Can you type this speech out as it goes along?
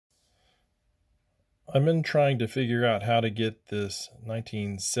I've been trying to figure out how to get this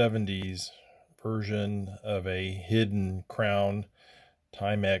 1970s version of a hidden crown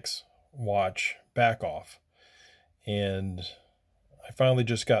Timex watch back off. And I finally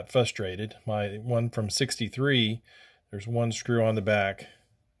just got frustrated. My one from 63, there's one screw on the back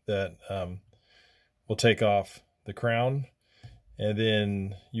that will take off the crown, and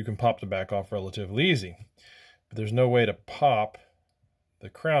then you can pop the back off relatively easy. But there's no way to pop the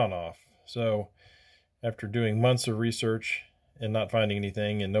crown off. So after doing months of research and not finding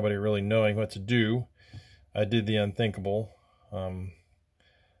anything and nobody really knowing what to do, I did the unthinkable.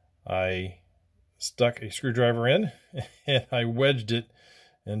 I stuck a screwdriver in and I wedged it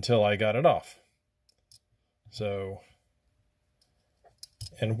until I got it off. So,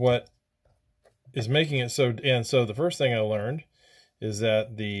 and what is making it so, and so the first thing I learned is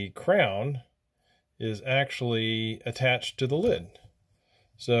that the crown is actually attached to the lid.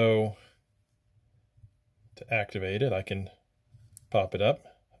 So to activate it, I can pop it up. I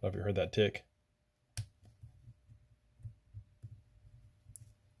don't know if you heard that tick.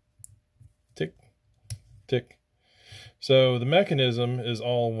 Tick, tick. So the mechanism is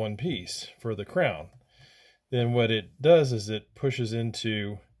all one piece for the crown. Then what it does is it pushes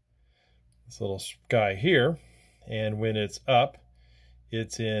into this little guy here, and when it's up,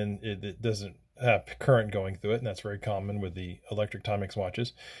 it doesn't have current going through it, and that's very common with the electric Timex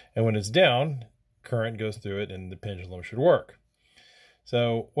watches. And when it's down, current goes through it and the pendulum should work.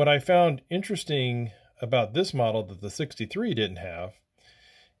 So what I found interesting about this model that the 63 didn't have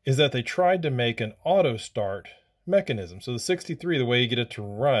is that they tried to make an auto start mechanism. So the 63, the way you get it to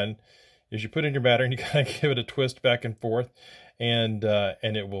run is you put in your battery and you kind of give it a twist back and forth, and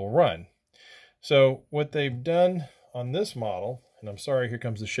it will run. So what they've done on this model, and I'm sorry, here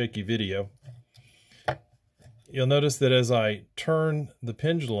comes the shaky video. You'll notice that as I turn the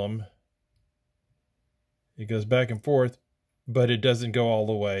pendulum, it goes back and forth, but it doesn't go all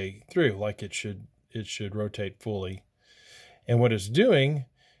the way through like it should. It should rotate fully. And what it's doing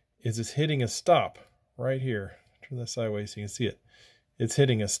is it's hitting a stop right here. Turn that sideways so you can see it. It's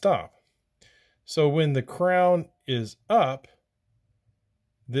hitting a stop. So when the crown is up,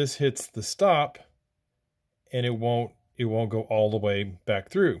 this hits the stop and it won't go all the way back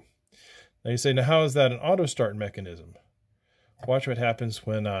through. Now you say, now how is that an auto start mechanism? Watch what happens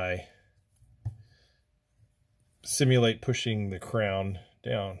when I simulate pushing the crown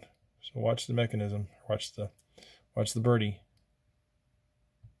down. So watch the mechanism. Watch the birdie.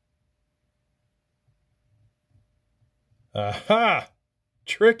 Aha!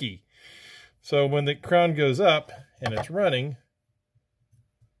 Tricky. So when the crown goes up and it's running,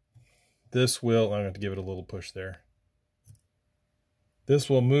 this will, I'm going to give it a little push there. This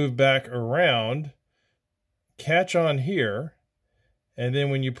will move back around, catch on here, and then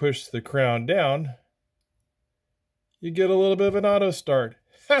when you push the crown down, you get a little bit of an auto start.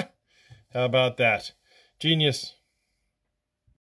 Ha! How about that? Genius.